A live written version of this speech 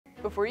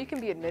Before you can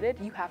be admitted,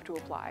 you have to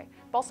apply.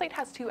 Ball State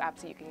has two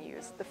apps you can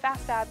use, the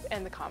FAST app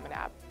and the Common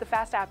app. The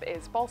FAST app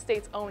is Ball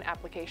State's own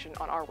application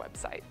on our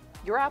website.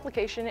 Your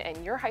application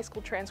and your high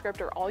school transcript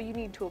are all you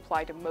need to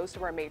apply to most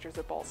of our majors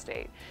at Ball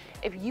State.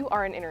 If you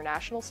are an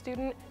international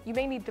student, you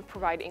may need to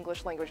provide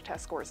English language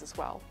test scores as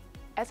well.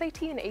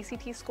 SAT and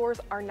ACT scores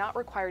are not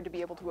required to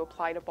be able to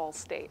apply to Ball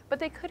State, but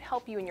they could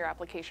help you in your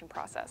application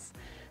process.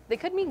 They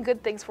could mean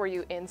good things for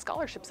you in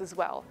scholarships as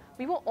well.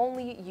 We will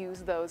only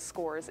use those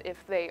scores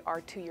if they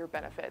are to your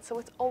benefit, so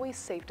it's always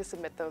safe to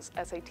submit those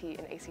SAT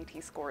and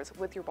ACT scores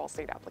with your Ball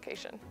State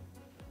application.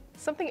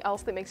 Something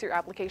else that makes your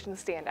application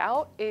stand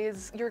out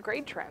is your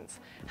grade trends.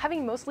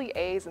 Having mostly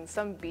A's and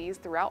some B's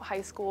throughout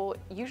high school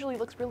usually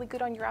looks really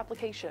good on your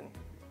application.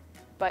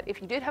 But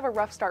if you did have a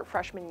rough start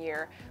freshman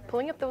year,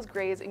 pulling up those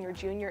grades in your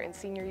junior and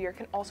senior year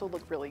can also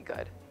look really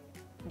good.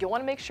 You'll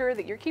want to make sure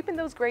that you're keeping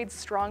those grades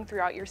strong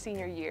throughout your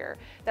senior year.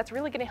 That's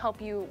really going to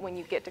help you when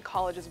you get to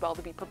college as well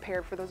to be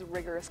prepared for those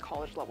rigorous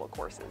college level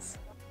courses.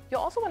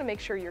 You'll also want to make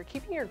sure you're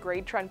keeping your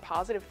grade trend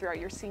positive throughout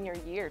your senior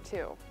year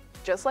too.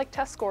 Just like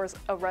test scores,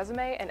 a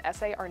resume and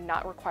essay are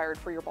not required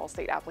for your Ball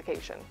State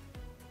application.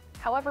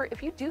 However,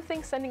 if you do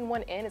think sending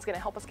one in is going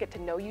to help us get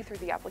to know you through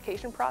the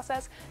application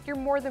process, you're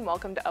more than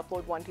welcome to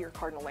upload one to your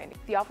Cardinal Landing.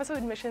 The Office of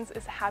Admissions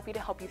is happy to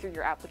help you through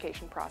your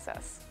application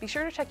process. Be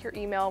sure to check your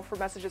email for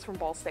messages from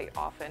Ball State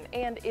often,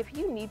 and if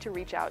you need to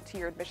reach out to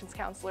your admissions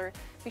counselor,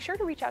 be sure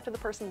to reach out to the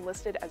person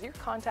listed as your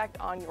contact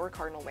on your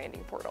Cardinal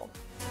Landing portal.